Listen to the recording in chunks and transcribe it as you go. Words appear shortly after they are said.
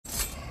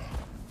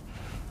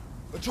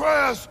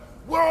Atreus,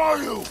 where are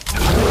you?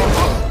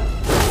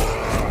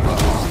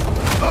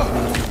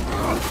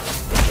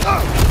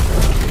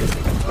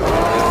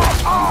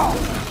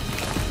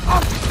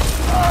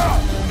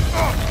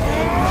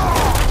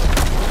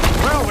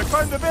 Well, we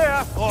found the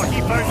bear, or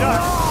he found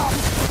us.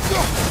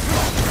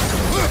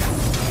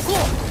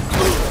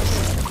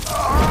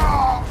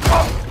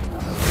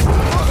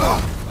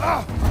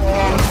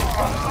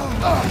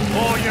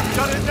 Oh, you've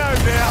done it now,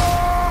 bear.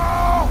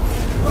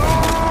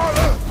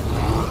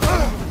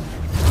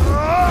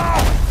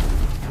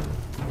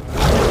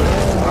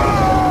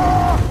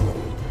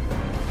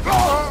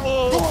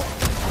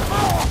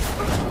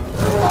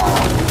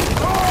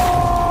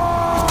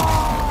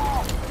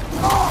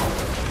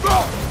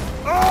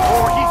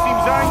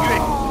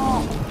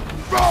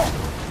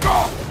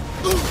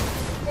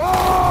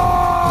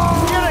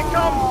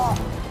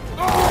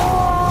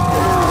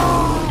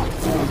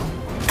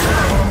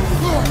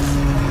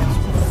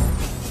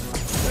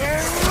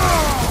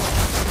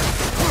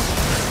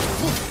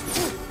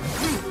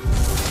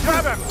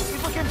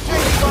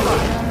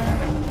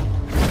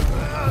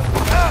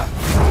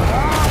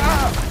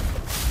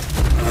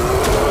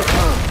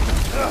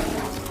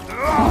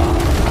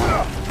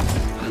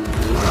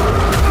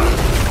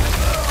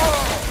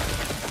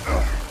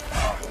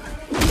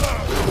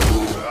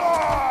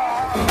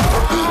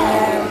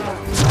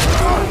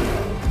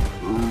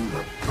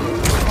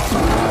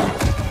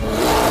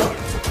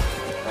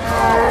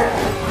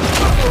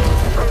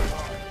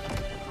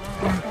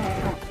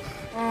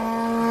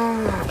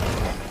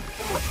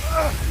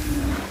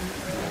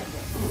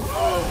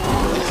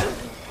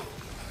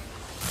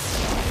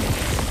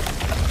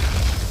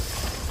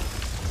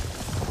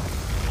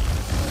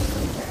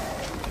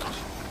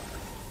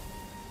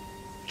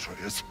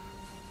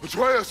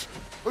 Atreus!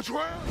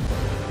 Atreus!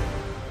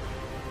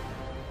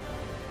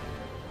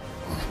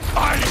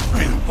 I've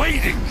been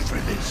waiting for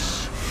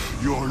this.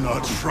 You're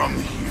not from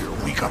here.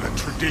 We got a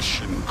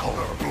tradition called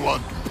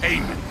blood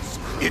payments.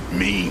 It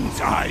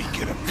means I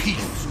get a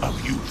piece of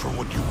you for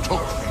what you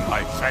took from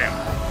my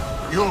family.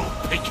 You'll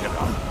pick it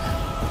up.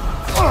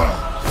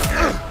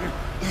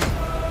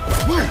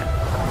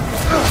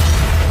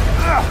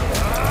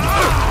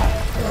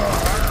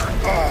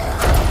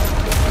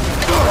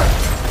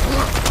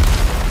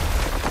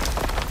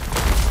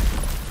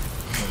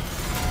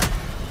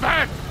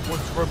 That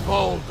was for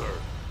Baldur.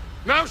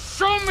 Now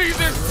show me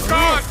this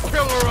god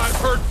killer I've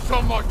heard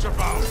so much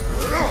about.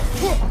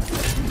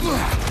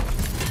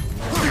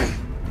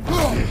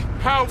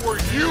 How were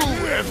you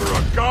ever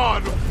a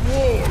god of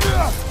war?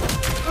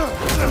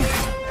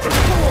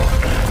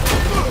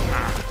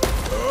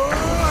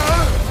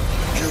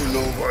 You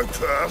know my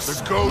past. The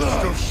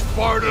ghost of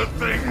Sparta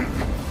thing?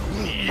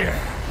 Yeah.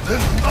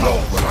 Then you know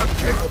what I'm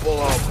capable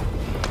of.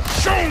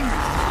 Show me!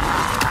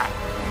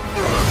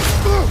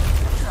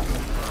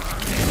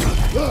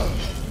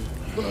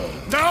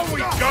 Now we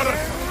gotta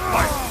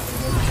fight!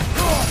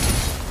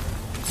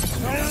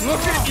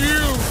 Look at you,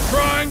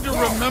 trying to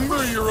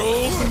remember your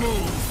old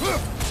moves.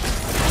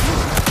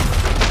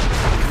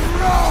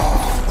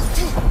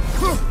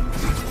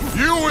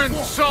 You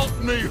insult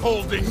me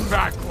holding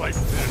back like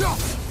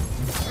this.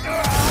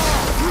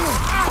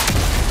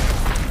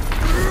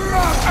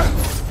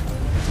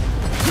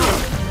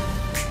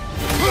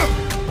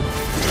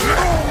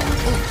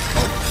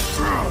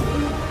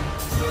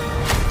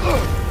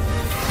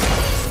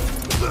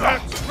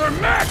 That's for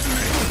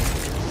madness!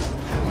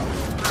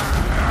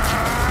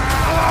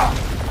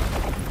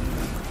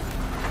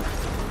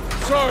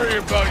 Sorry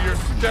about your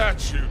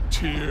statue,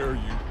 Tyr,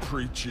 you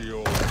preachy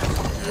old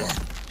shit.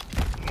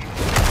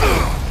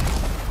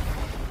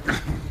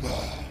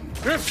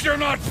 If you're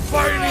not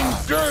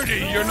fighting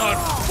dirty, you're not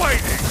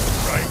fighting,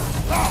 right?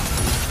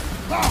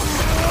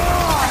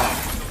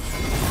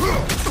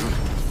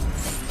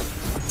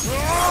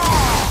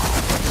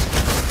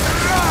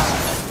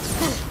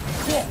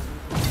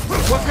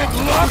 Was it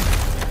luck?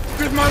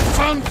 Did my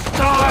son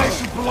die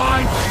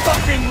blind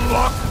fucking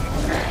luck?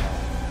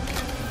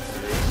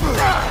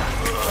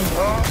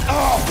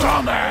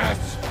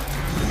 Dumbass!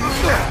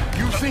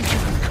 You think you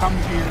can come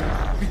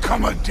here,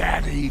 become a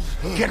daddy,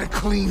 get a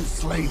clean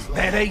slate?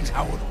 That ain't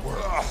how it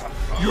works.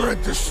 You're a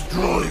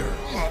destroyer,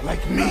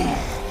 like me.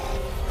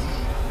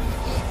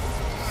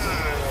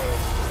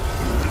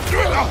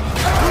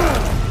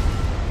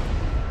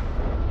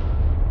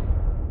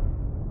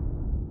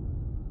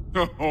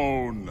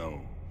 Oh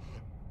no.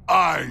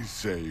 I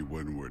say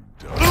when we're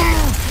done.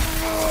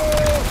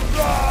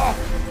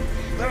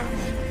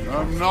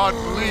 I'm not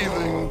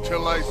leaving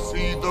till I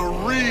see the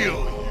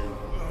real you.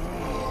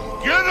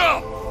 Get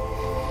up!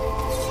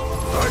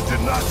 I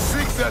did not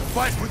seek that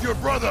fight with your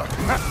brother.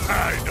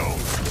 I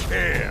don't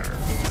care.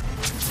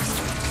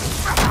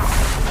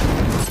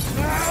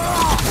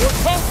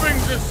 Was hoping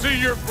to see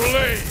your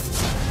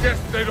blades. Guess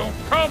they don't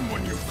come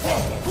when you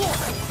call.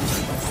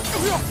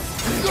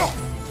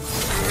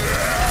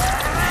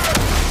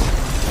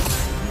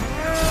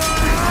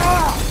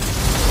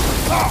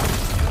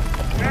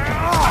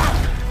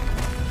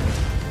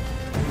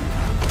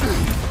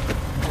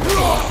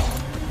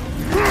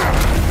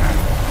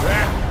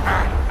 That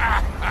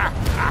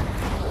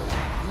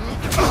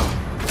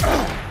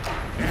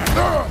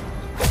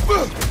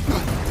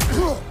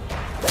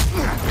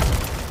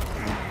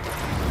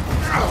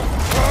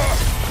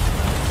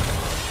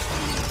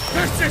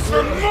This is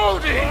for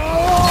Modi!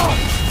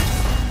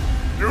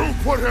 You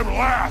put him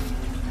last,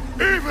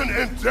 even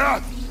in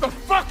death! The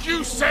fuck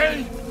you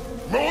say?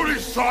 Modi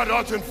sought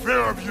us in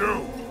fear of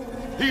you.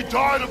 He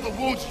died of the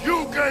wounds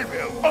you gave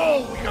him.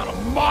 Oh, we got a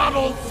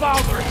model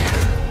father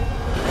here.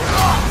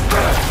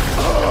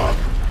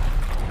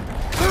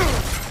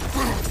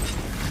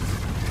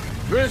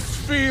 This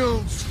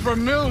feels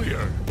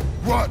familiar.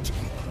 What?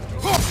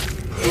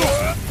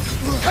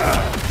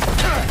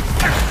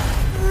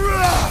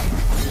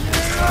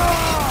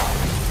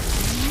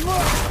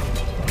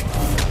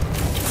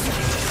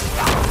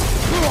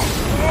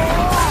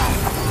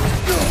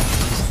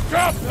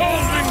 Stop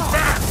holding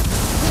back!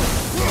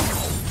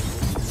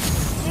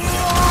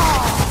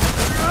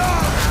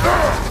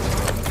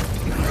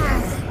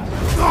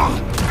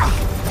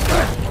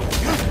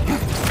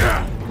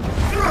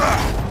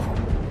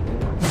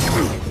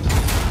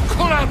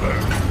 Clever!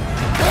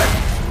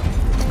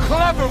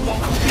 Clever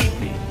won't beat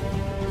me!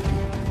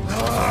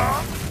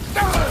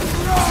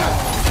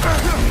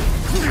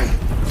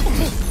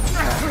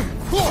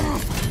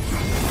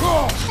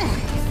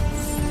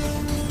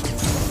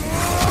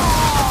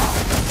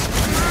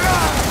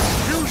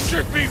 You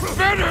should be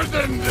better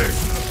than this!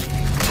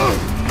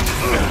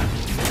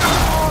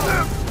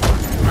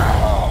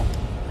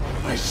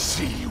 I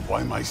see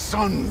why my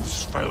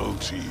sons fell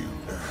to you.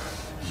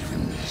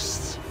 Even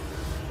this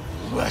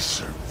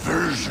lesser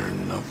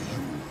version of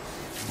you.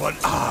 But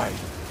I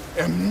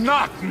am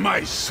not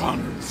my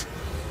sons.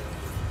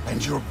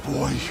 And your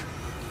boy,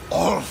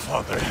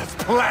 Allfather, has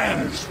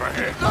plans for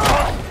him.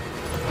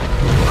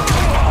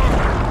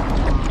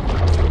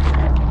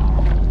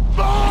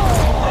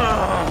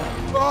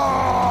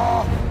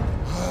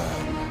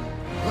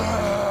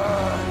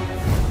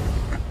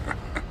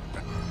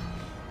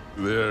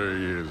 There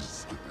he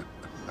is.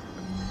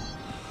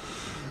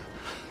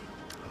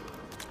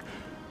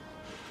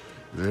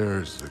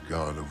 There's the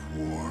god of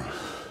war.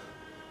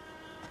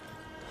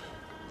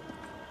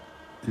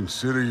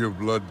 Consider your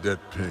blood debt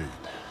paid.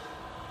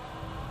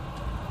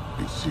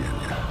 Be seeing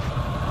you.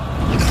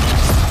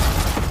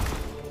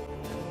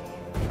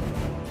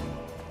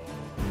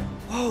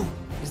 Whoa,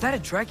 is that a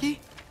DREKI?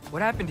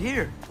 What happened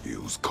here?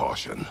 Use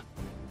caution.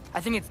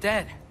 I think it's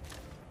dead.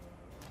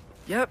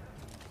 Yep,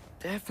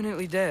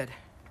 definitely dead.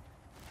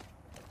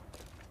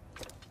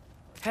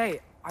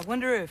 Hey, I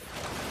wonder if...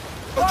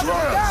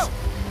 Atreus!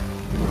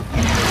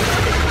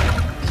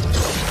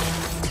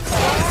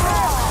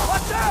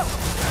 Watch out!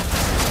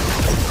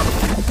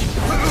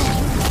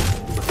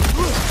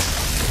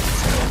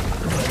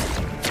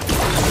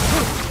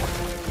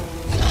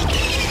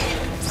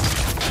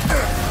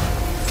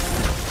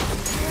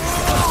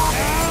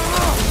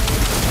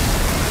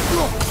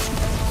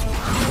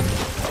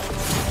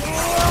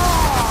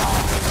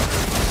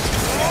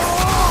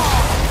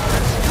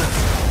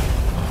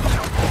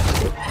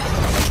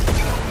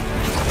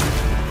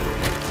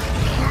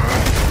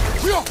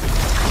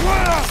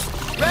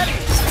 Ready!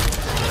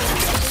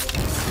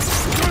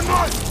 Good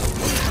night!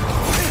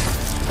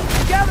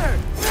 Together!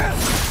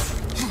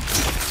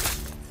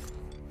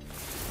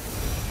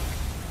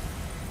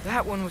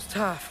 That one was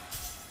tough.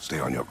 Stay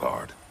on your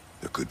guard.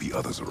 There could be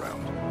others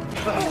around.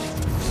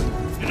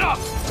 Enough!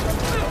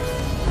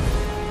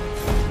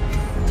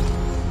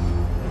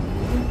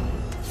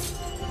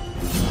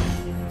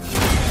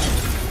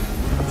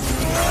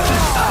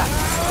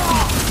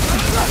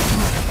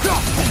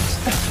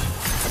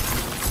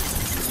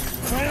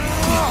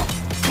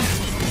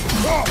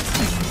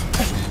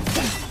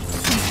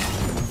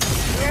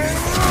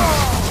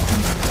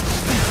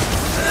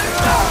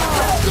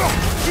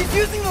 He's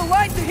using the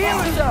light to heal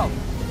himself!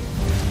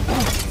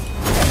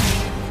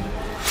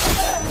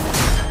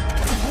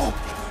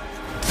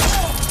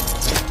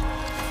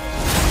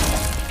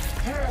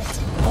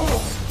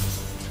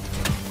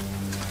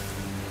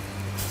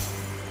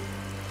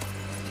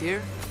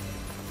 Here?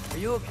 Are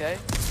you okay?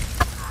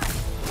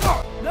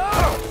 No!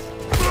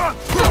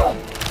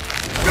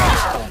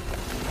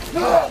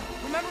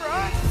 Remember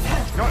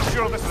us? Not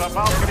sure this is a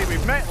balcony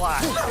we've met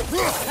last.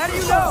 How do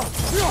you know?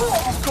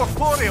 It's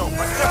corporeal,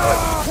 but different.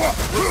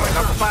 Looks like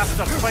that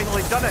bastard's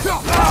finally done it.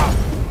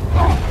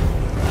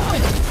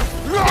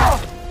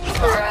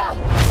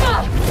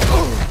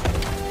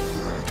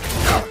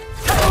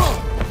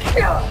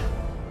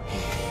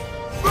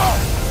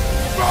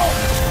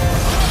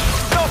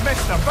 Not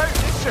messing about,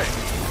 is she?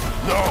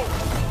 No!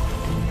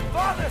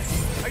 Father,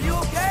 are you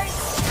okay?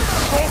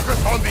 Focus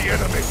on the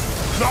enemy,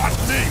 not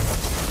me!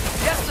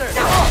 Yes, sir.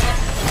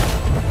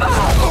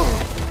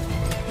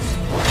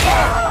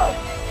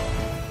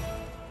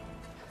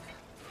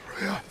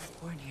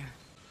 We're in here.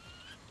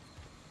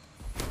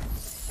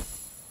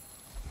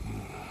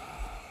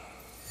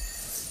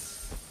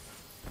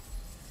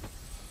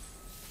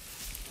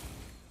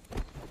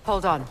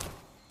 Hold on.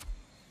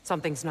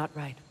 Something's not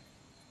right.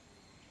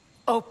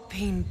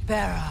 Opine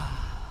Bara.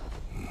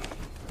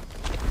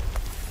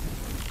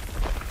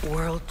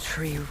 World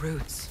tree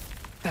roots,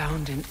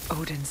 bound in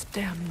Odin's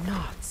damn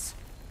knots.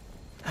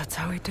 That's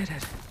how he did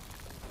it.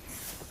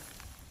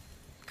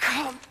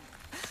 Come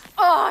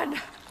on!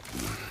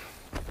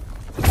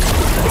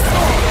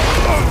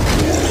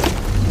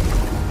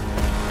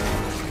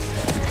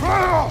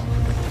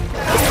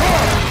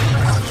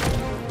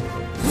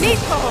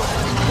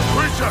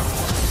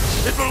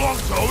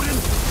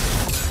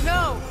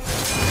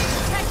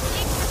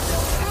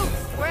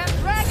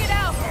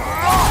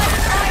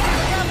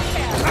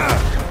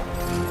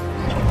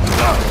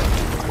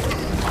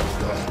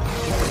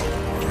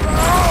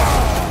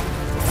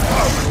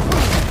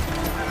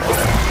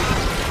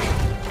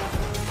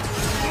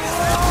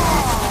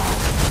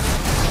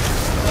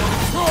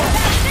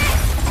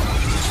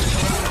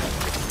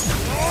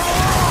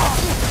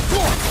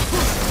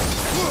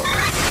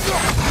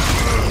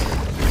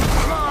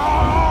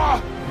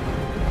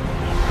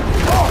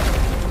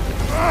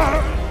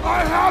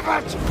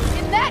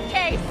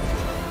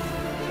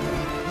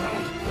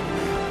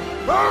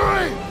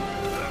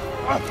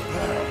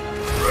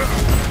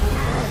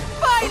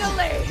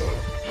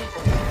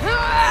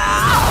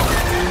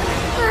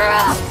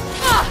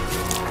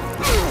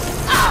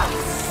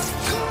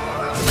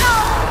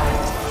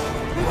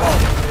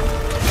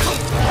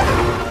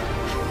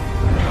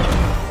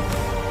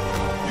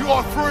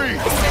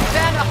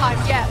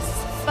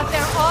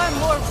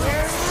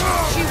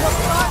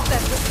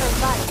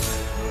 her life.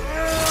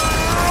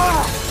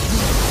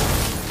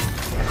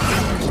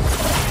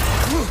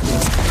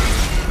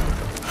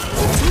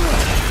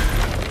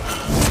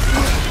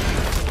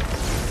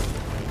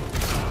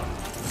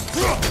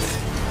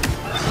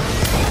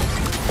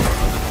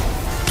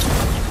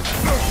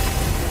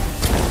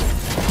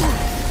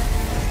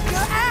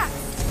 Your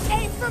axe!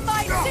 Aim for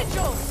my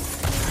sigils!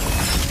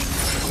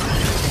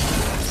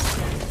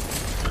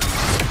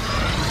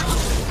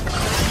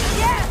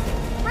 Yes!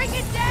 Bring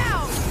it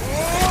down!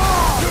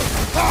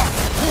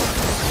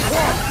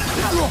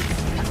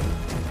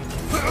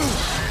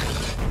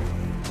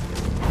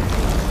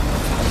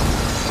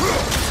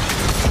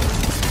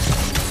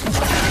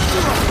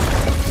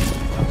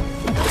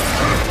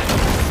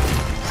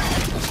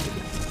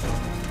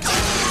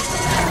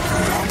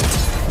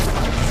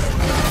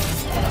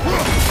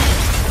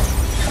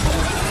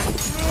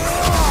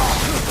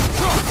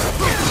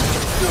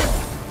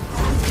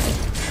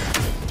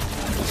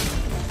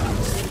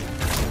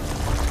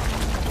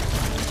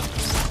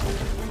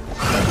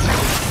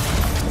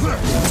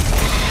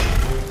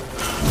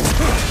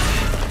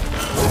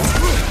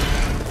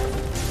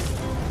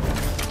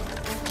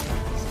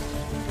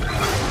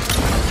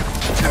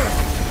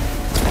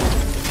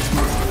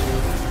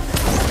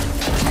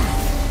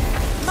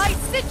 My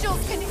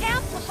sigils can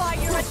amplify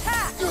your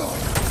attack!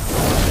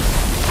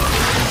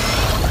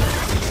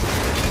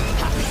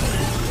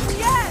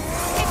 Yes!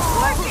 It's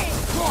working!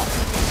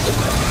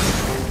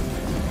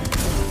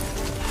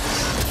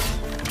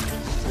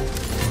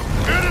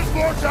 It is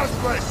Morta's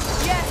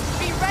place! Yes,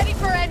 be ready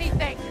for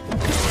anything!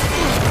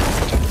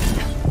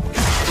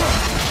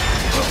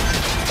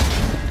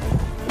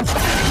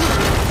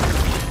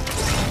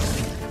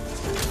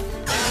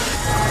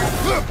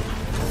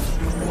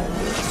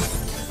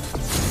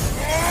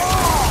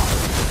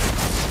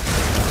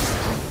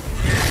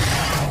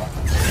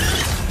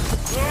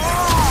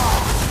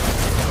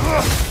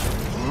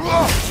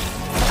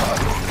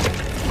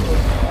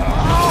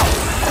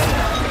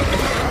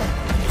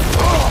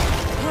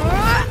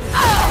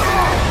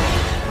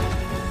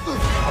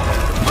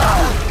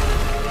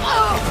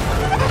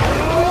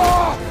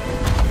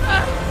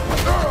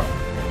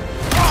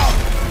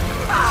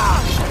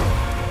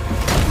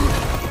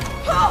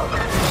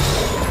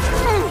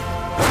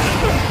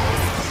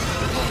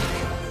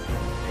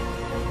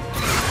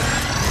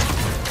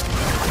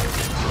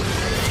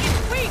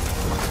 It's weak!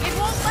 It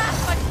won't last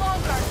much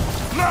longer!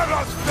 Let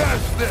us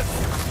finish this!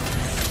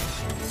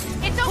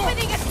 It's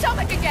opening its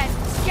stomach again!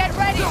 Get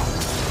ready! Don't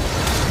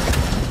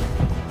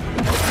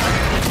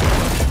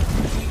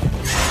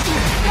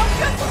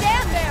just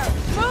stand there!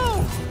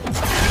 Move!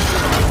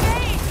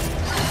 Engage!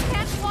 You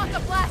can't block a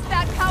blast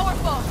that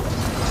powerful!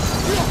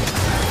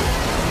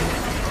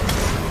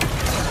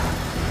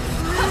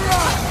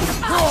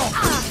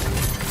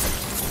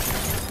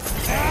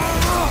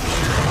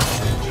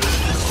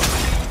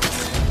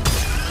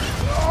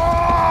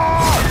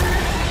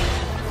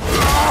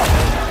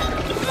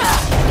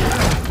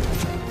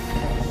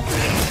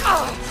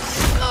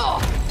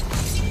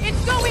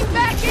 It's going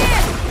back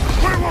in!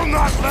 We will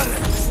not let it!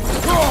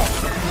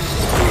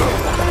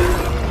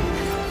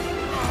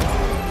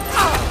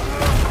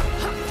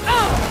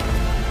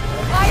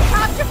 I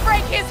have to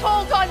break his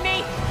hold on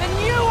me,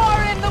 and you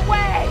are in the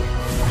way!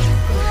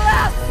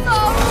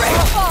 Lasso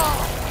Ripple!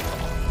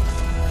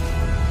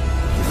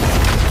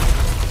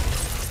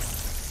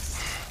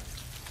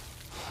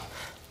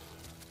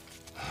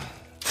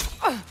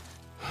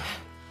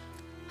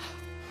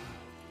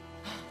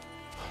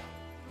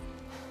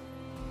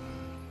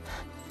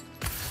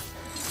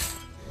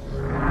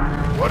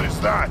 What is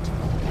that?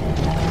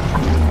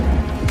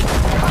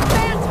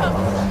 Phantom!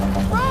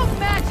 Rogue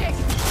magic!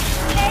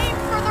 Aim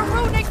for the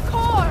runic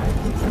core!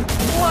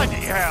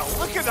 Bloody hell,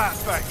 look at that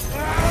thing!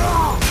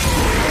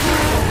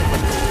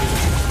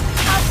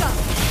 Alka!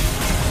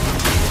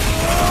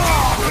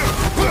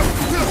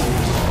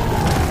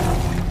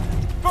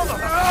 Follow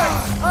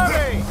that!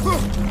 Hurry!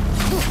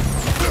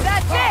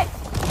 That's it!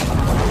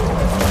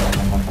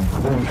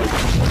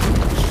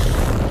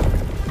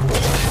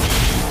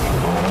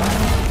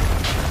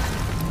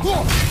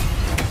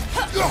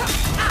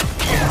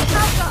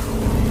 Alka!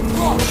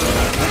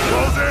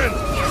 Close in!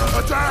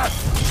 Attack!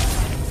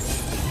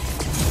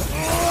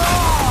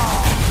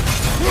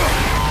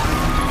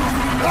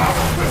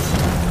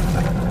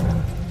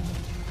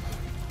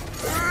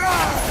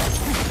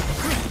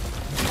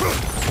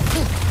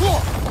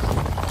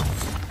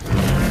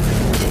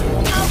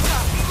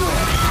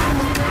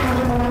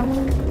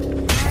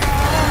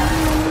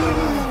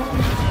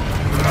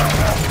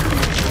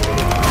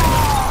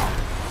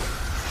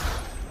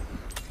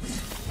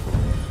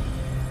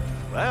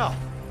 Well,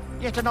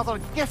 yet another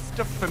gift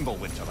of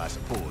Fimbulwinter, I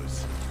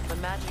suppose. The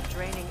magic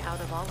draining out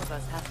of all of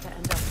us has to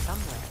end up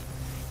somewhere.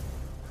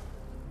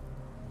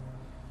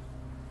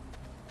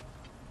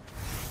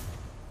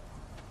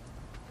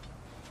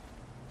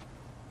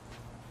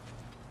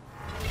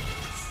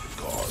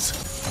 Gauze.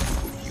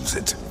 We'll use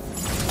it.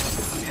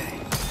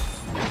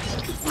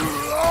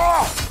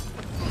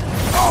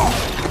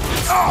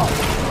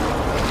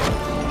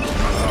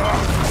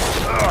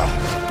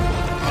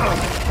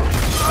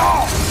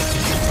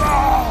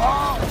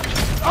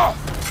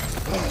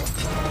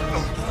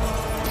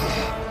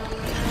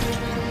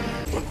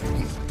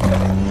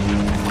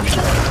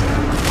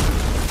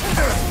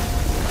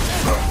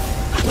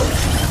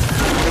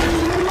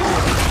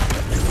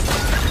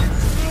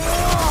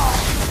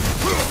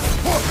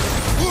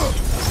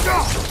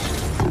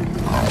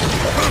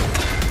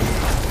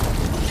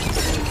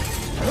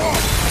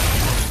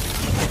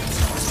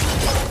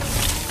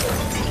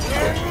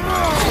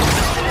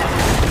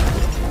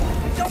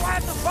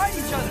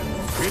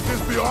 It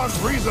is beyond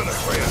reason,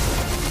 HRIST.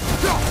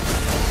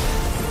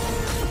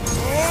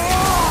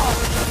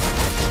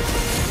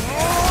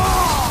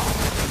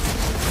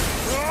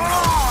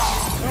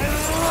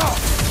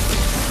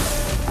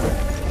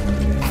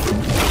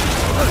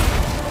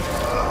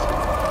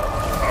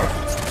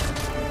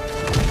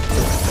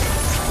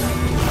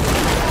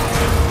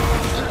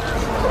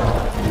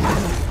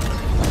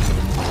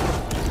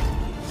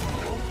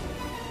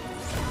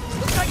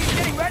 Looks like he's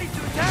getting ready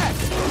to attack.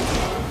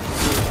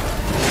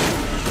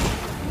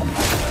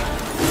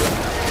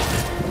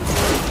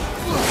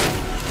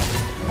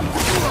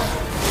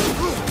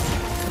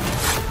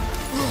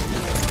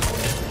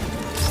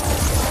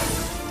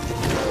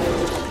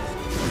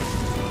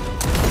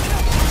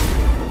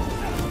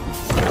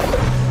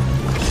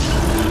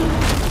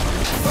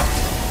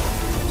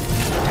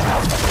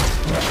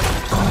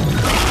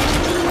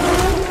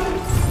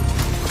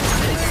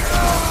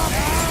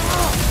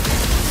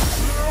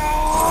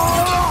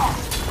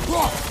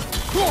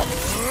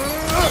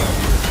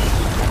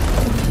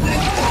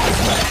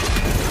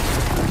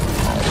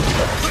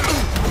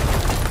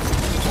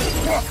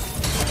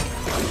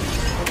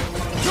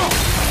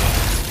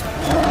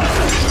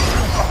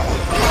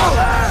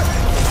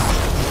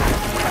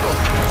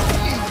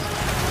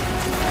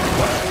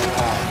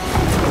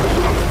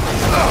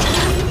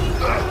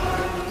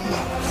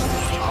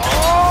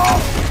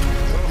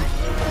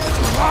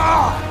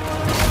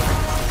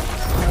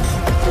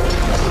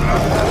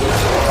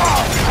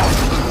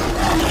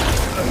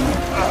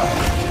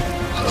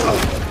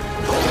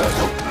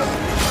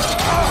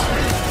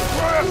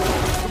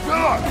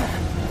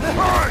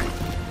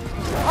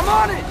 I'm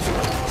on it!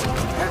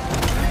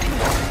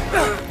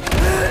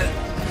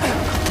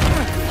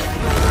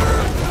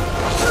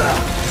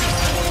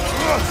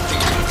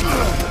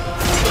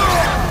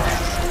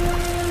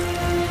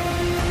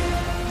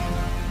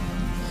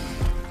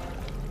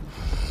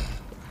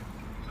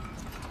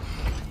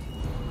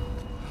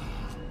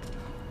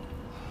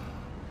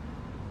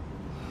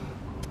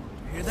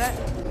 Hear that?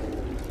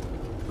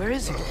 Where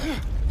is he?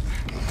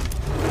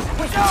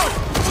 Watch out!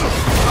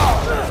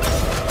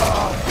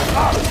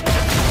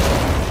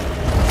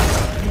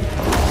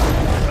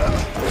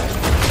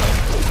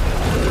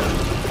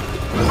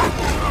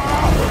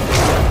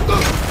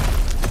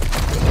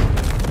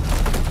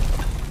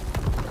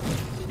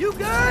 You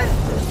good?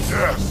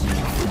 Yes.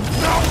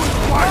 Now we're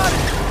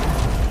fighting.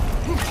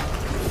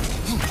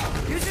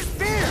 Use his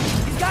spear!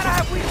 He's gotta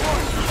have weak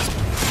points!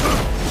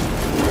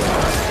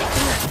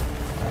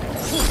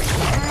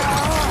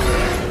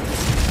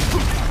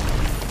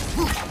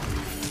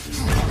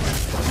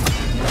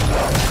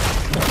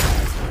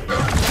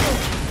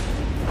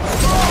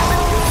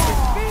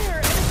 Spear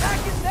and attack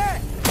his neck!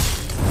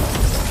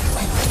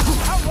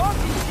 How long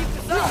can you keep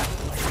this up?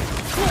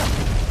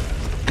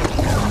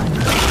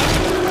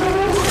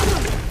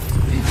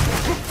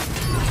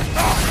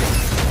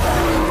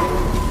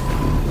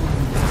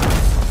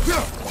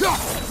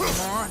 Come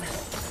on,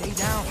 stay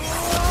down.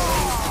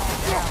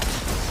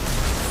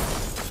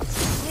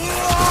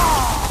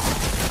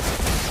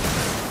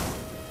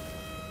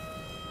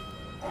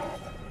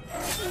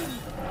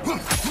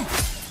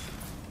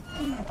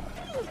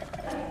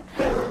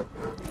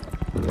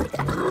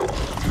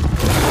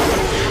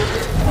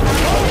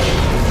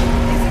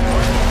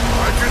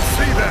 I can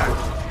see that.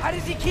 How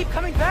does he keep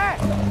coming back?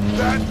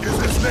 That is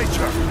his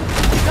nature.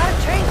 You gotta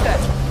change that!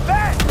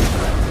 Back!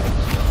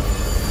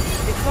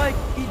 It's like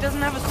he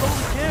doesn't have a soul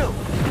to kill.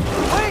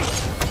 Wait!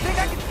 I think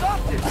I can stop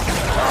this!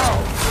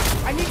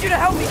 How? I need you to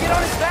help me get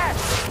on his back!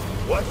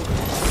 What?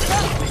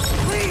 Trust me,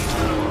 please!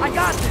 I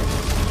got this!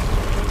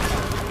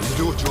 You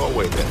do it your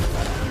way then.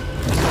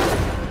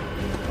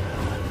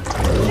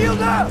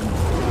 Shield up!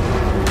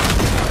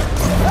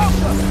 Help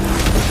him!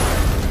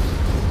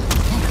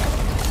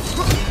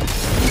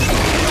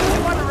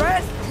 You want to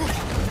rest?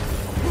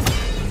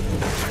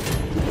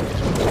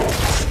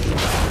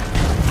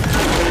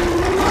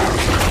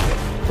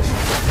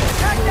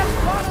 Attack that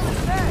spot on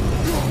his neck!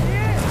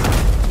 Yeah.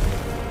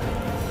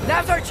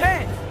 Now's our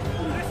chance!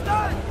 They're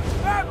stunned!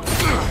 Grab him!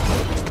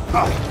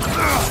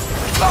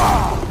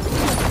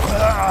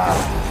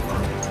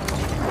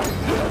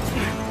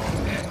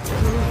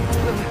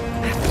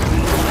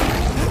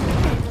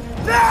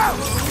 Now!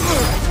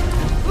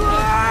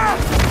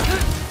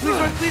 Please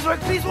work, please work,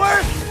 please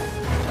work!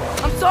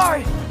 I'm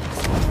sorry!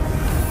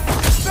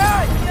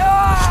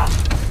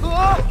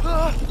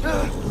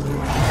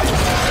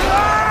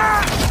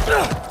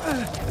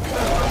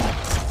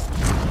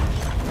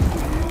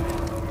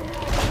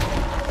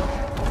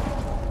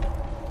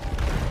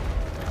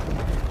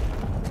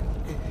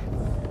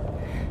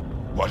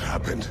 What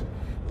happened?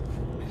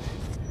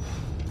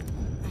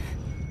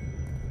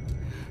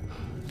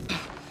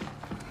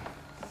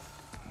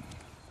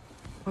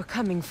 We're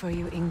coming for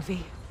you, Yngvi.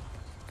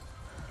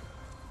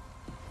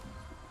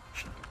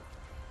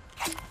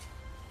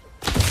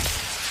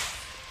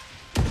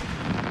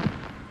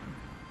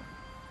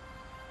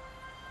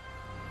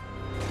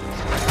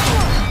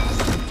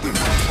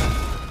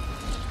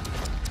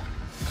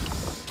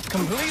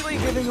 Completely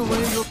giving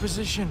away your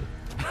position.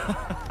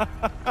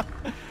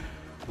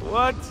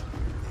 What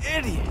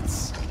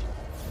idiots.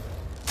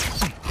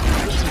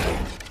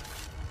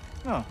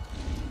 Oh.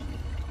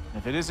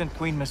 If it isn't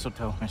Queen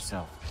Mistletoe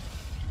herself.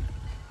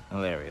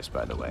 Hilarious,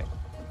 by the way.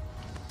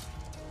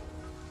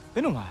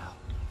 Been a while.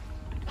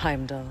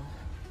 Heimdall.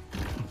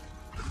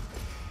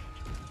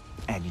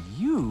 And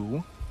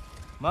you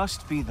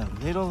must be the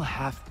little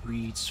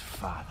half-breed's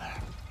father.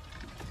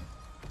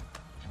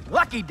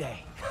 Lucky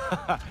day!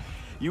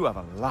 You have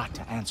a lot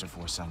to answer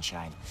for,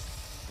 Sunshine.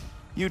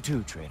 You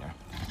too, traitor.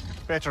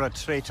 Better a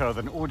traitor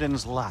than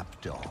Odin's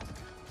lapdog.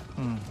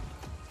 The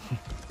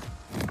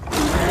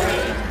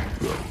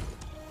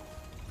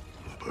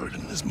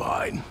burden is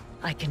mine.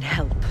 I can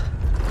help.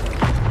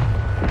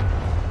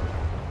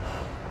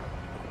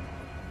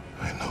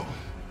 I know.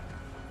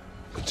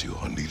 But you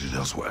are needed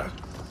elsewhere.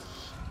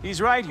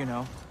 He's right, you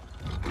know.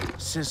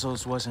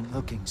 Sizzles wasn't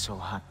looking so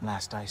hot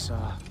last I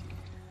saw.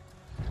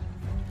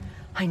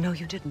 I know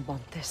you didn't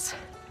want this,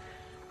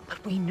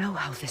 but we know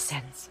how this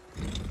ends.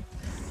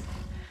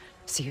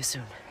 See you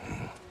soon.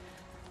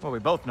 Well, we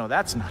both know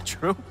that's not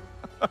true.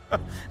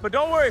 But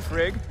don't worry,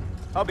 Frigg.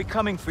 I'll be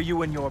coming for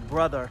you and your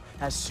brother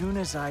as soon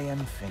as I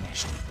am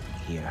finished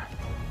here.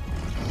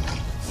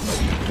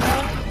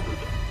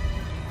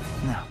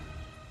 Now,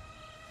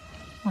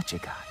 what you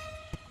got?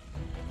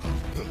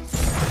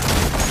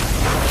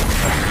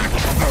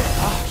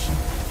 Gosh,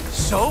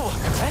 so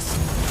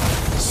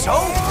aggressive, so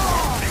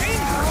angry.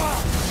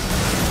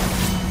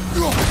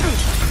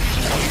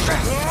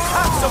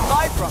 Have some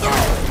life from it.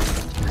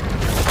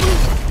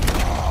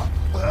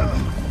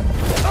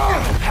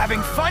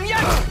 Having fun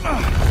yet?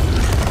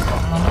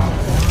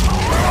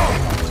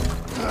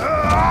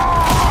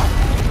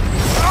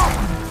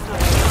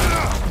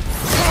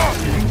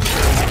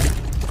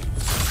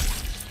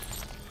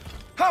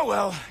 Oh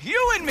well,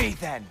 you and me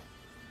then.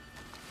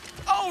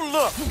 Oh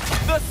look,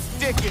 the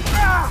stick is...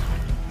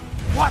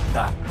 What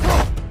the?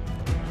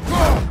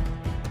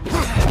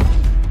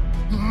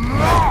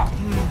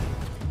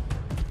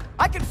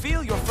 I can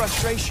feel your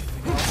frustration.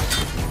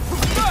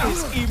 It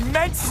is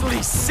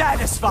immensely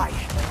satisfying.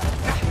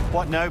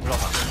 What now,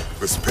 brother?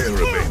 The spear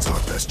remains our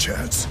best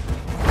chance.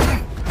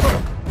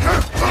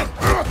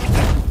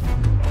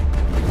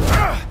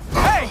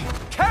 Hey,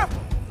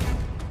 careful!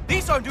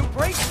 These are new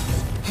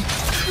bracelets.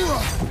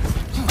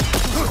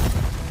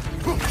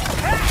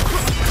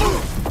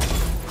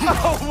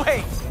 Oh,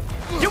 wait!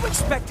 You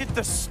expected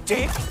the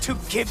stick to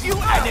give you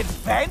an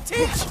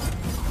advantage?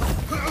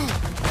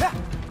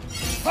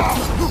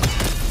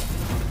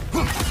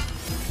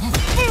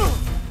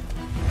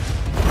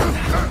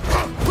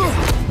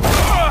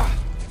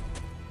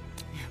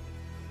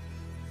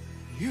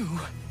 You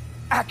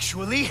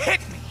actually hit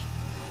me!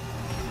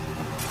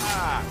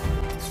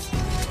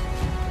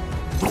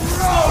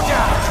 Slow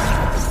down!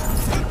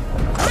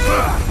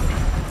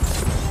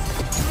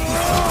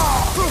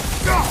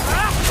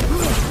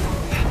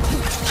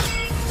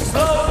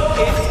 Slow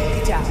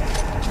it down.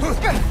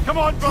 Come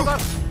on, brother!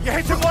 You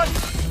hit him once!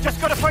 Just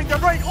gotta find the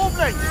right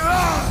opening!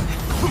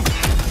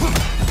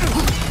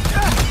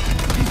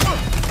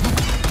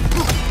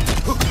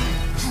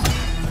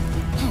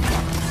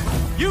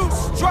 You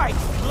strike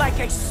like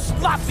a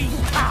sloppy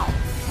cow!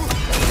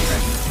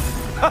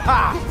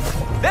 Haha!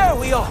 There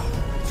we are!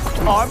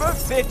 Armor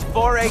fit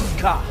for a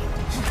god.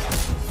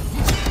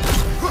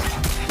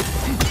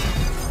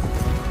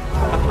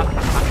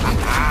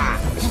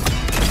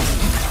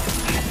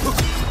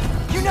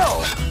 You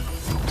know,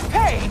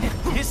 pain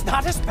is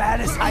not as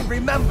bad as I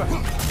remember.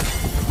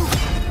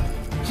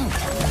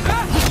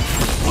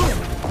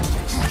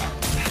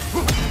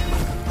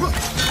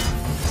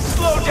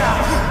 Slow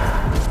down!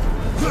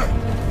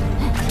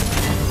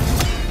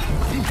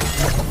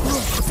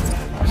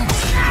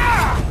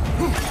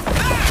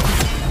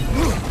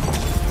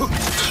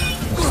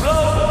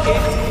 Slow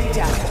it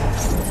down.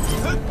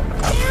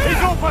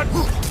 He's open!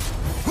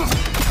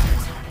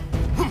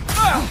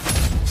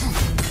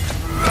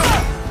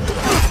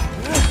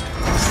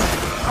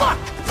 Look!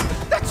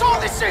 That's all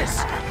this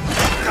is!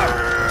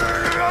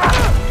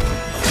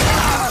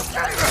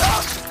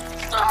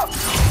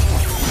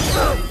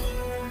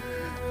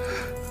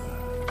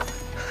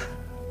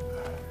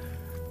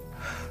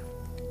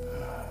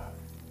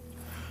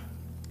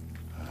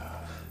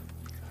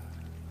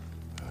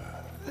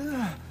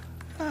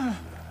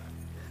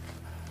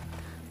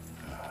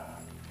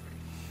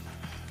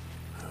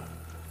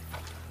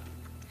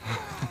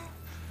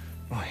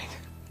 Wait.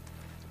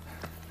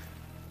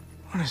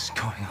 What is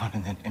going on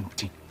in that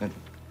empty little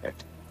head?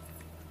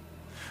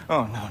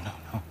 Oh, no.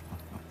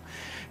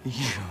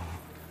 You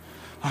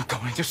are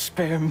going to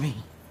spare me.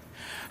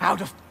 out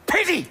of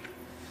pity!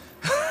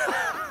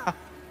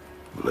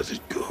 Let it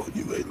go,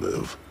 you may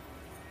live.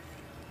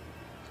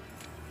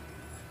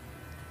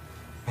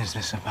 Is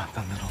this about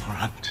the little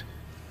runt?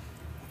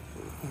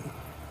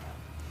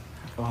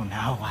 Oh,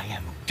 now I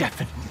am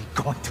definitely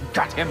going to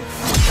gut him.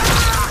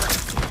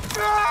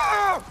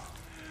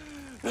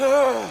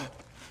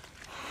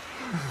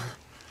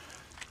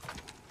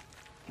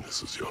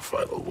 This is your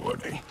final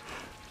warning.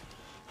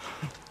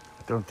 I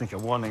don't think a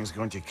warning's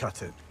going to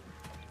cut it.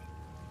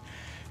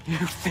 You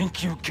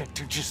think you get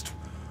to just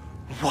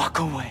walk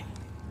away?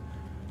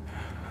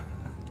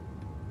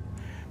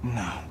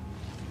 No.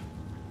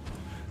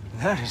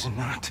 That is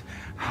not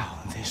how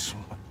this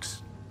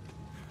works.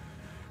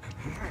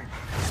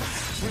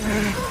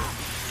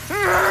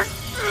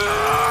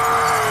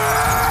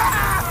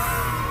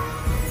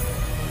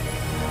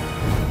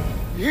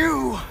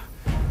 You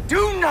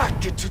do not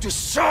get to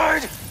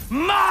decide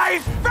my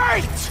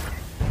fate!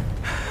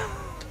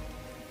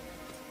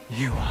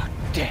 You are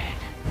dead,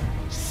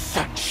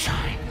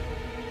 sunshine.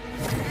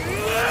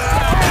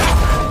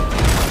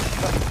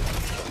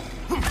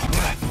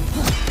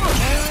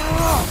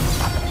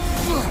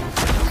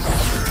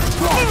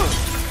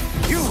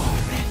 You are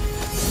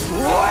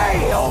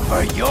way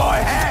over your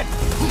head!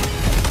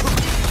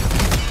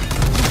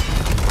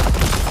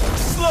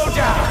 Slow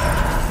down!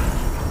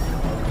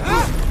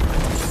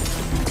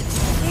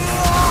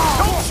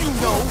 Don't you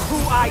know who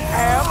I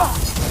am?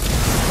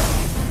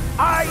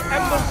 I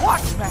am the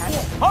Watchman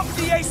of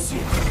the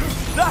Aesir,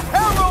 the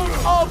Herald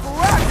of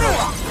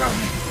Ragnarok!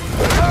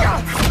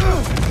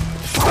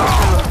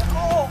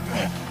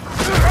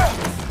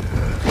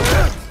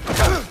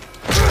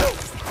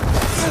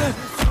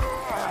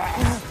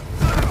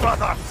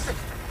 Brother!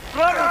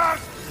 Brother!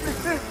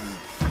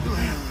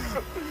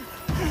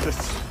 This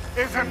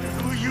isn't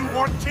who you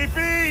want to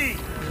be!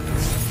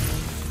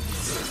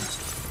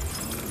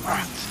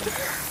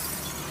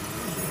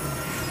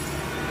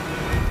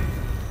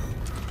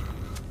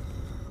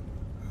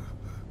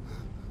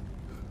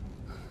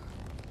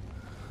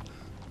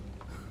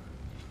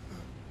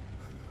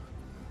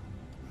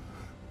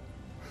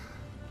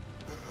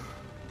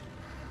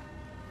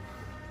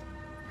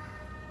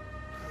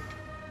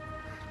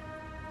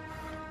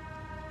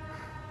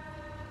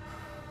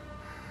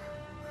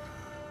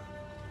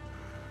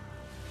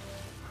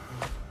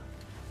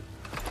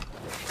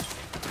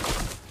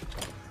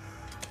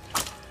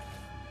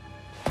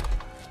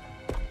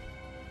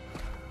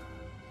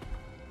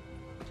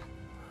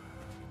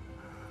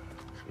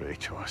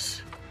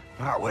 Kratos,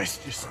 that was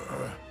just...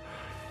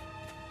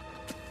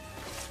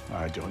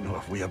 I don't know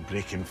if we are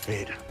breaking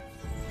fate.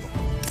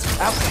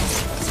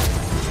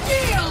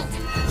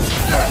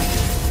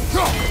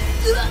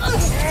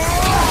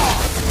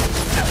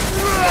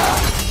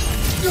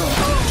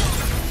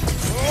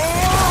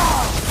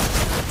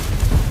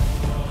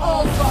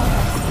 ALVA,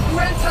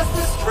 grant us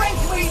the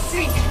strength we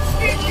seek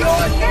in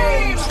your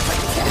name!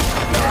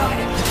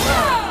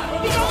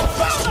 You're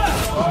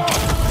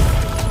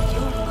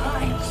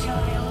mine,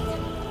 child.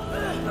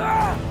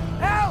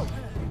 Help!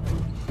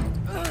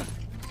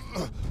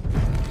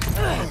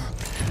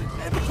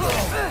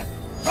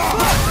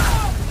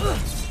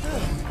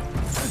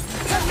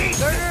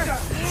 Berserker,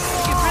 you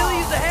could really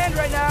use a hand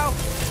right now.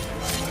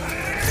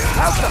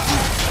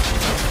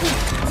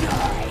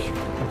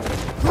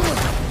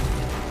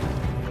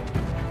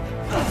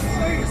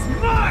 He's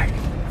mine!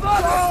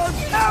 Father,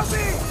 help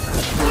me!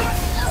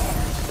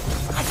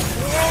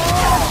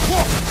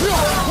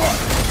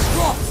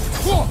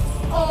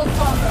 All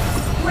Father,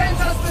 grant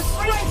us the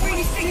strength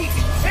we seek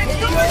in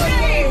your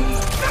name!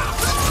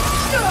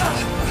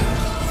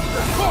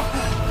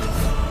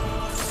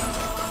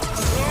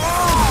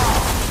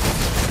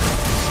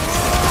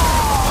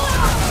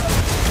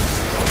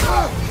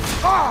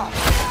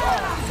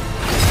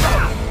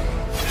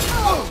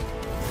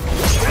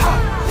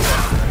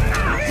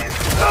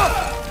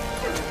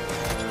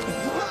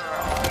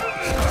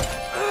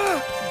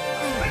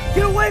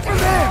 Get away from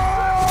him!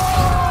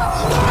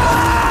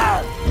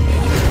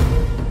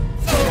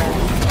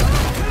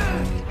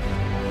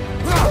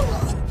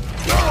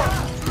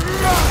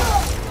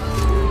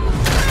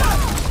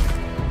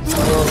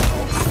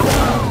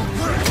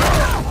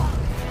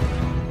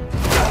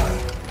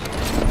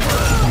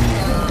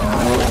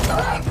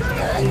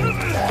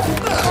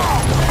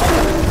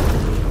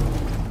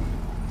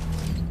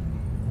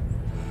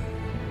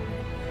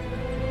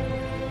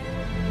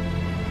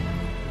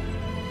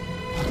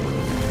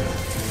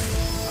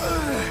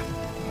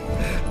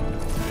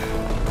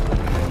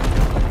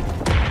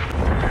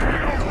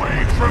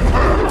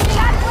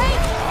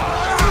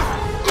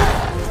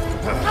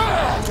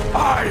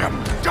 I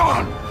am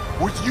done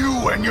with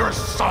you and your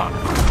son!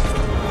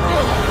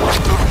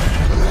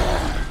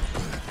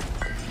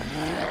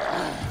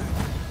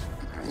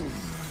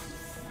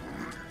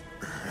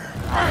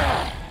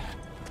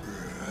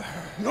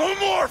 No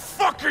more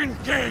fucking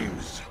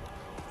games!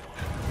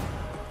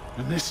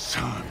 And this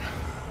time,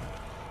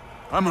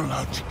 I'm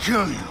allowed to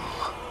kill you.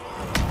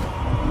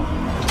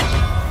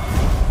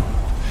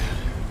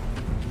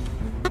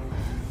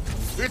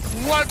 It's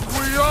what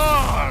we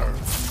are!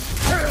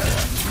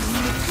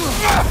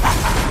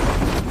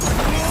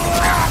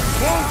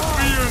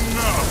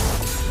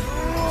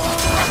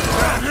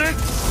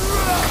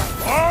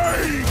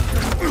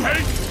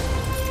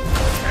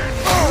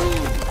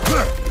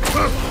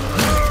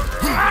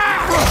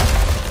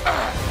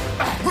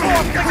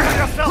 Think of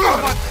yourself,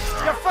 woman!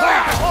 Your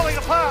fire is falling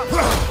apart!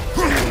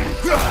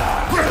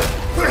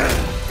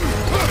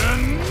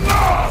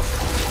 Enough!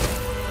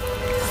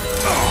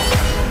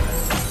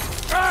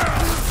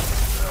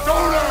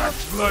 Don't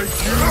act like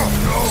you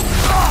know!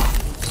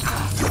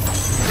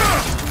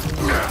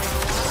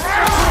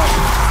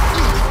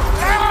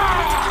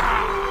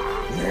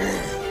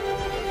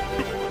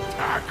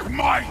 Attack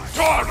my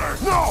daughter!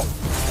 No!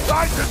 I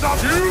did not...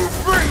 You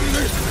bring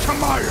this to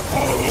my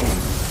home!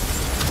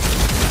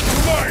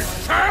 My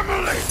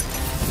family!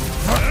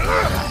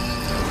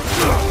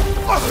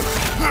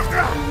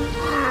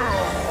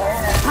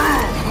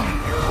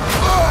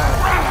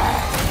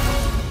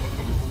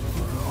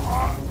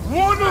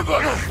 One of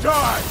us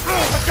die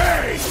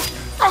today!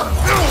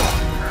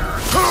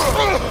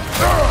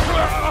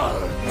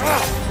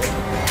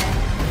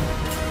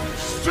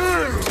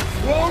 Still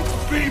won't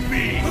be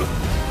me!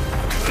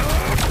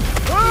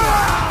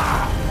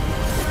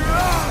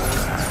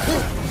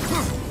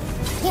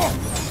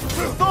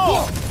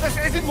 Thor! This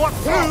isn't what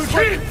food...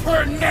 Keep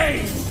her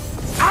name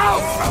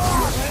out of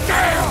your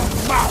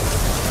damn mouth!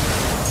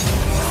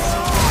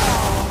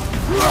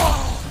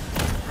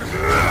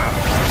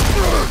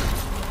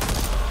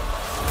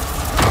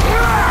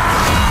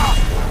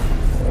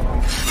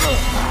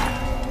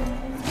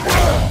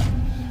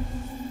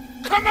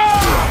 Come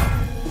on!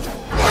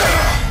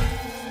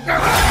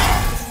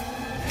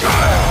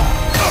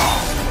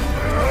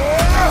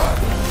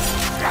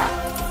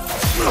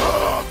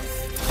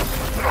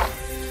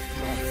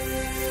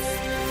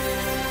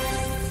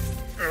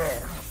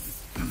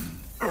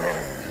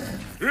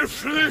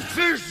 If this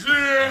is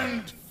the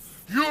end,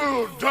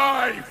 you'll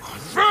die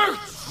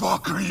first!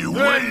 Fuck are you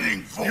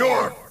waiting for?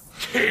 Your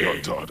kid!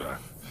 Your daughter.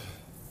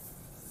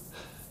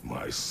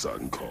 My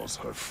son calls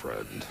her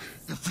friend.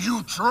 If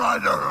you try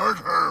to hurt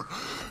her...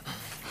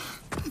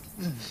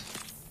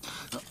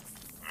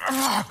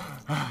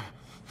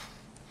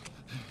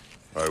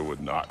 I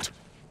would not.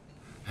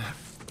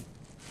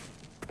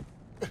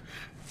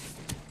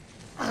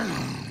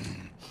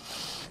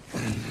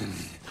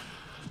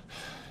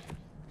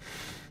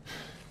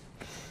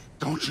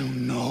 Don't you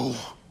know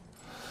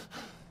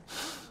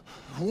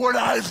what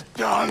I've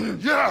done?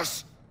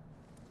 Yes!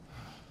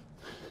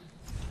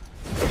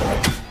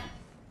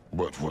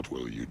 But what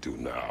will you do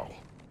now?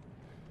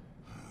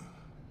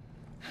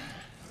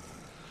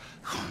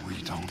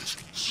 We don't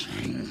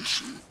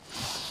change.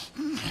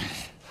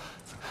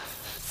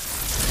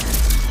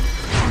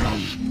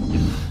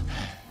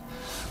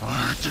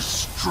 Or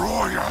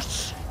destroy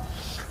us.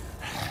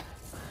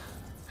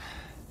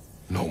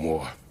 No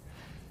more.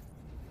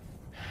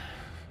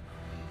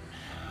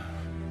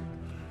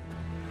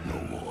 No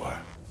more.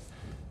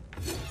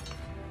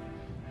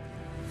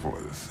 For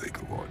the sake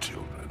of our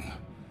children,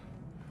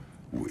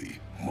 we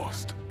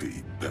must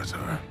be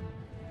better.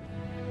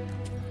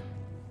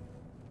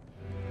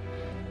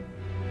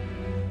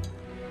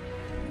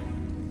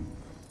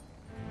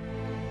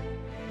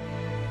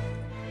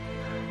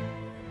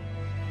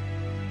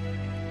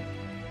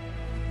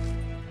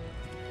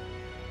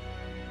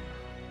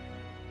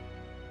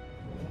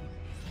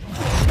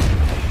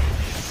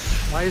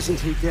 Why isn't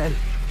he dead?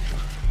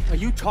 Are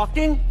you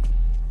talking?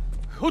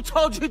 Who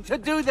told you to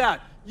do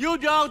that? You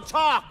don't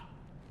talk!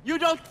 You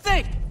don't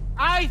think!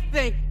 I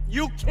think,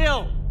 you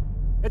kill!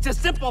 It's a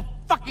simple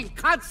fucking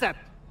concept!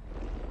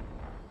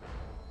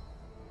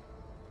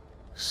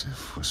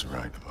 Sif was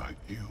right about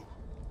you.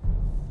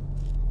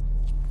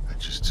 I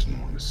just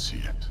didn't want to see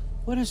it.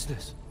 What is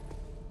this?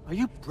 Are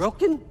you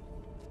broken?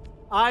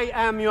 I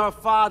am your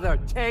father.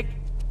 Take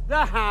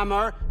the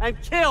hammer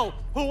and kill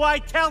who I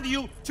tell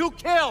you to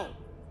kill!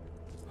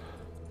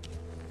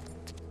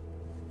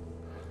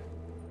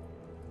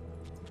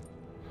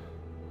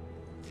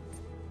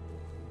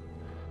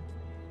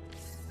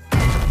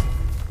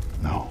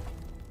 No.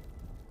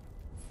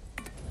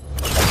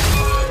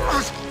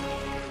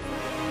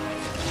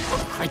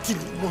 I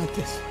didn't want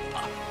this.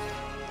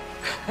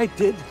 I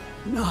did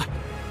not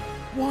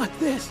want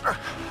this.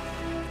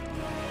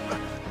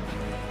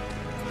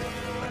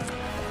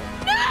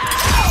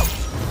 No!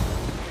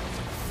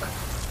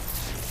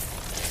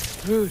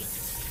 Dude,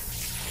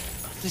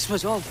 this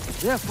was all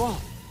their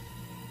fault.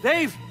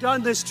 They've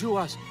done this to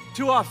us,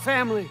 to our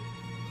family.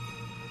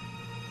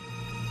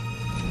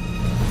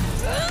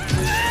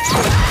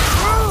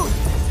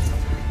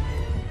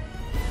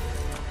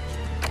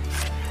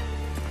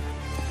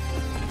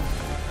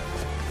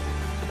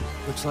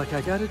 Looks like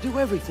I gotta do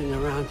everything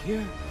around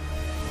here.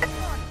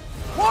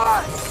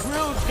 What?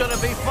 Rude's gonna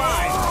be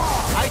fine.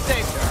 I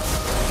saved her.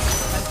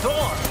 And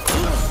Thor,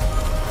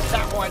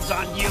 that one's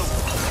on you.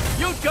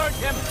 You turned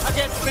him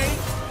against me.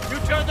 You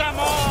turned them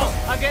all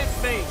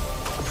against me.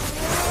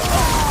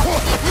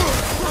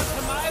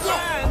 To my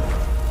land.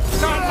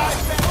 Turn my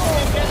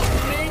family against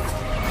me.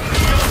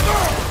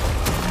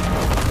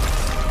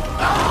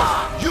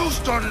 You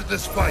started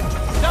this fight!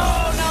 No,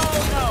 no,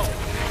 no.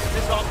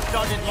 This all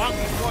started long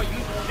before you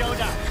showed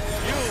up.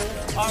 You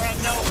are a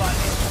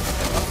nobody.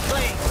 A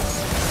place.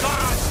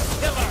 Gone.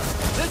 killer!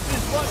 This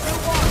is what you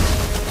want,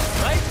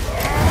 right?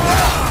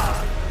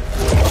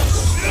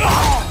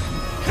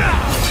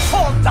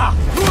 Hold up!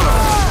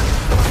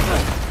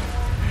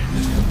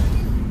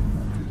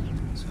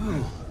 So,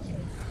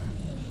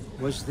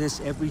 was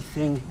this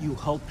everything you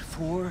hoped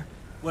for?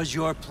 Was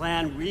your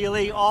plan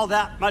really all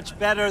that much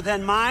better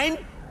than mine?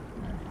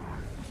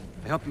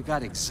 I hope you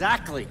got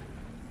exactly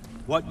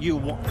what you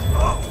want.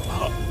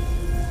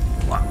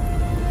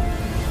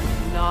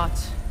 Not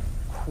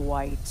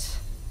quite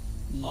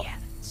yet.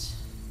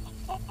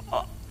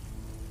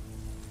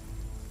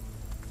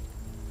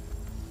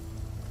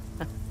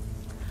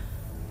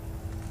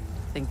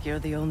 Think you're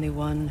the only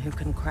one who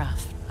can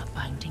craft a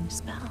binding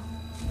spell?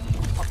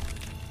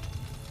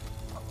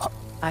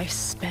 I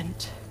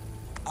spent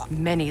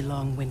many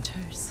long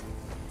winters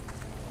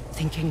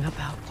thinking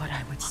about what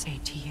I would say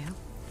to you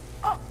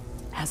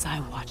as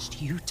I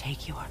watched you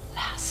take your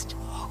last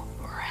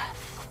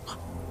breath.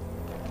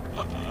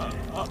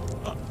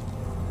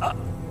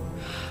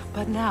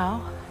 But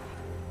now,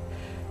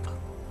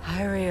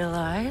 I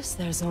realize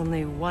there's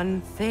only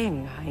one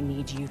thing I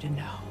need you to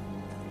know.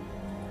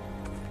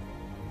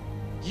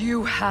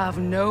 You have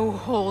no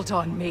hold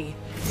on me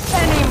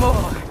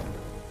anymore!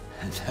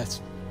 And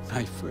that's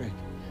my frig.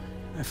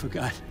 I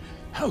forgot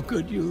how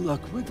good you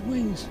look with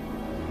wings.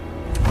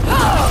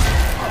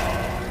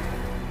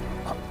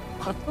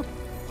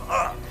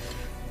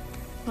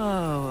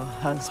 Oh,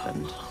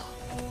 husband.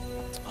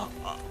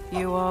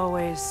 You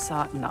always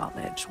sought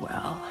knowledge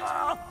well.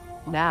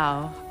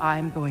 Now,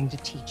 I'm going to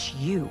teach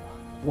you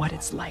what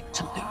it's like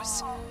to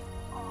lose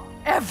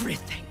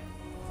everything.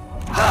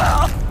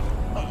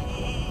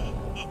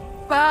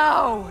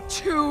 Bow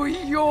to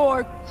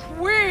your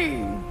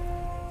queen!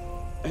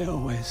 I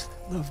always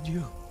loved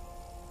you,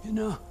 you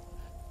know?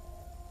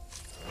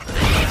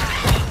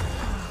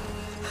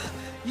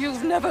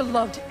 You've never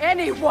loved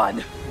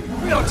anyone!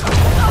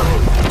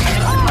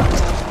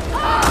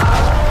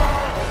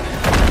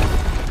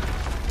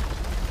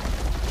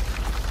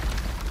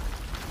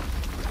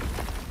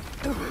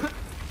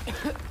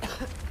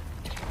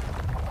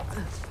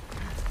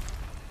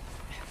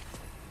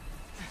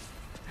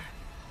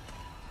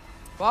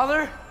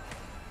 Father?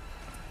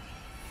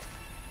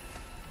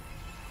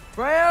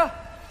 Freya?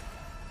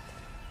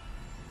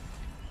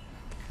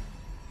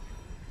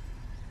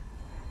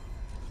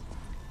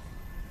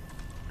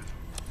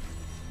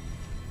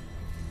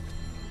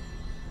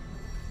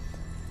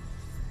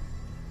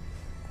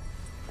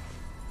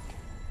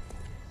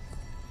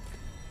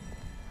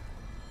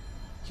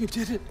 You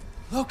did it,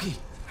 Loki.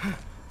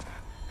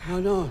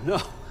 No,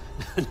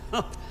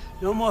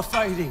 no more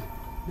fighting.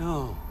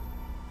 No,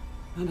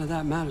 none of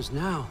that matters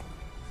now.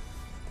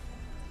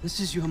 This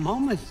is your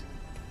moment,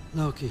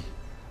 Loki.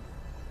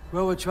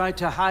 Groa tried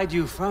to hide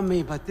you from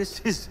me, but this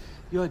is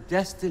your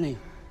destiny.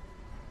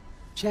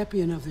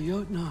 Champion of the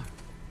Jotnar.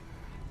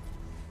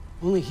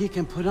 Only he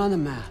can put on the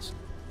mask.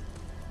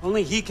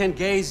 Only he can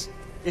gaze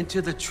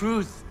into the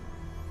truth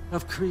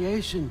of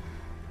creation.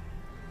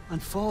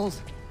 Unfold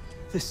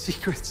the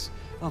secrets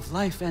of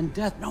life and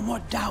death. No more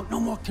doubt, no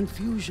more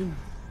confusion.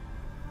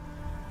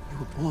 You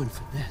were born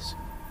for this.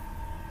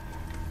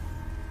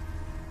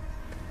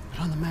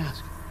 Put on the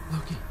mask,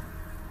 Loki.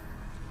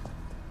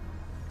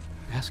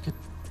 Ask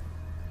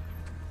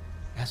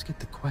it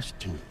the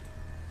question.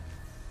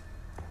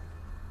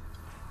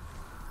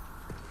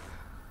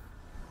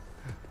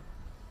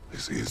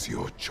 This is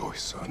your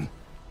choice, son.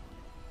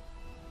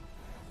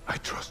 I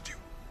trust you.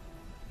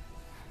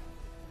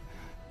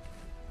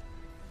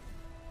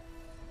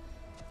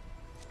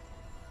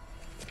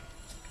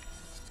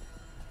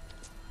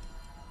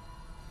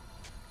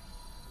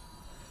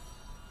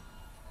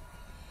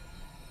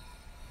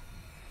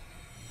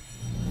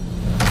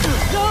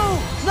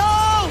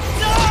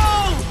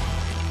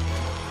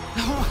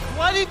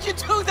 Why did you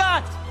do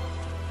that?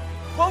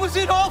 What was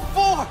it all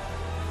for?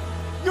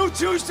 You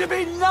choose to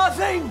be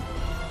nothing!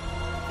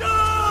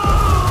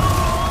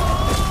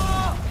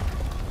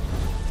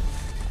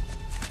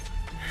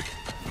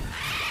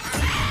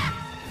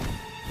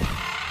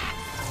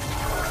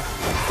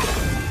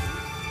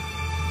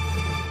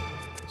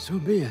 So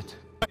be it.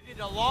 I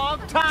waited a long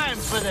time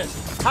for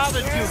this,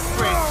 haven't you,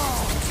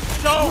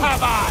 Fritz? So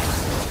have I!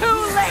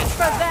 Too late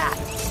for that!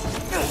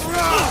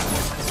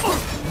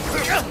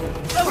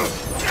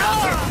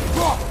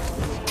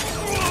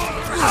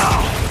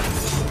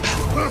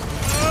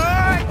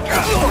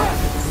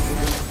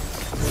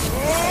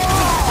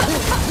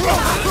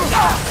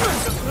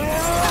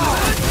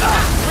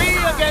 Three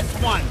against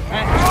one,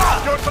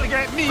 and you're gonna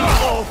get me,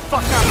 oh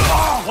fucker!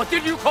 What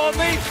did you call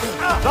me?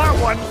 That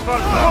one's for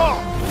wrong!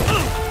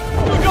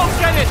 You don't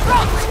get it!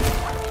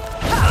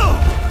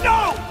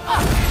 No!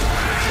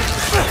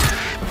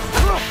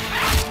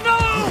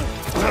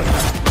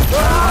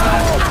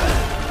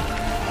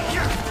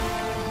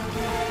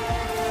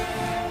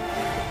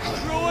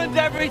 Ruined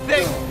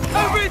everything!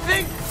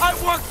 Everything I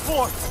worked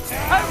for!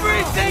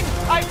 Everything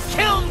I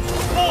killed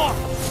for!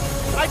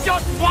 I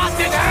just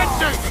wanted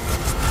answers!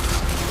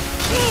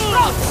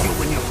 You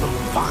and your little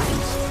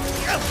vines!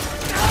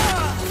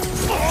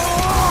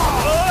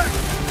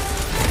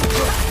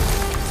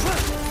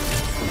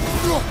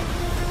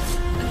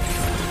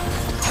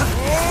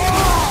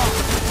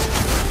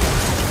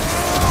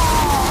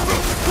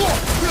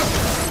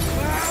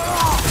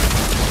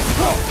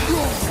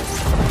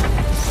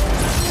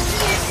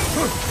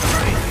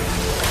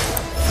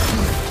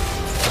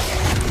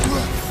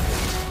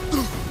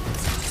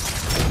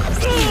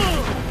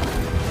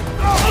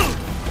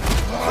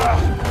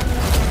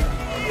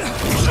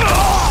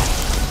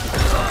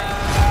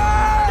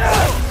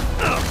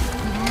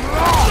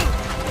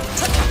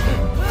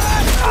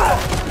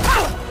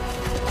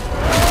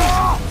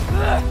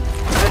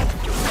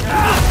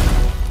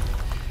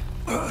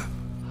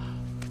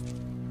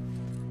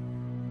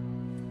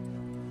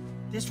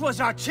 was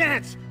our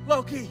chance,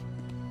 Loki.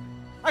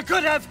 I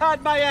could have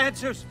had my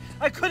answers.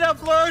 I could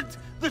have learned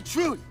the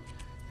truth.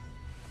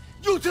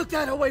 You took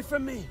that away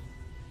from me.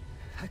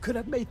 I could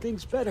have made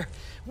things better.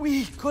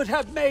 We could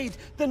have made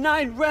the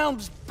 9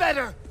 realms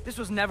better. This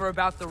was never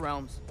about the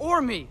realms,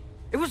 or me.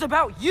 It was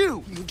about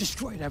you! You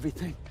destroyed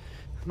everything.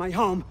 My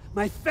home,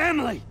 my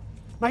family,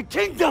 my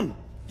kingdom!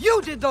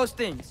 You did those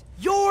things!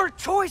 Your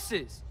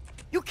choices!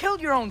 You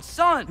killed your own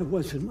son! It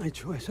wasn't my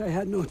choice. I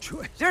had no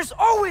choice. There's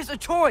always a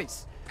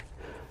choice!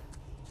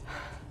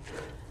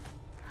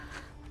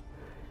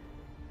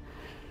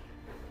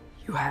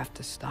 You have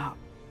to stop.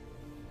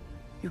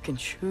 You can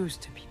choose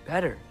to be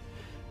better.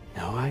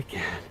 No, I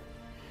can't.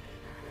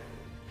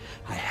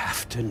 I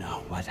have to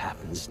know what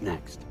happens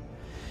next.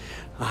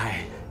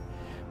 I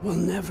will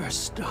never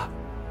stop.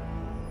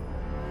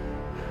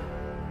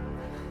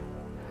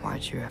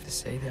 Why'd you have to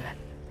say that?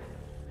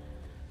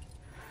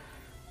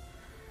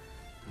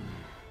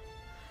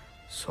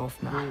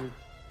 Sofna.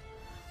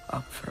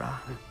 Apfra.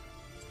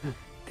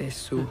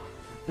 Desu.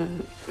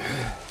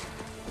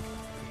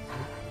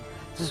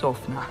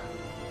 Sofna.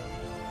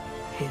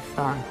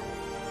 Hithan.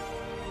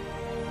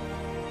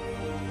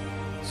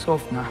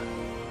 Sofna.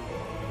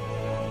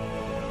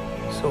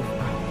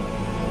 Sofna.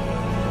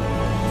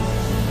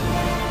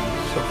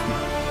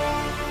 Sofna.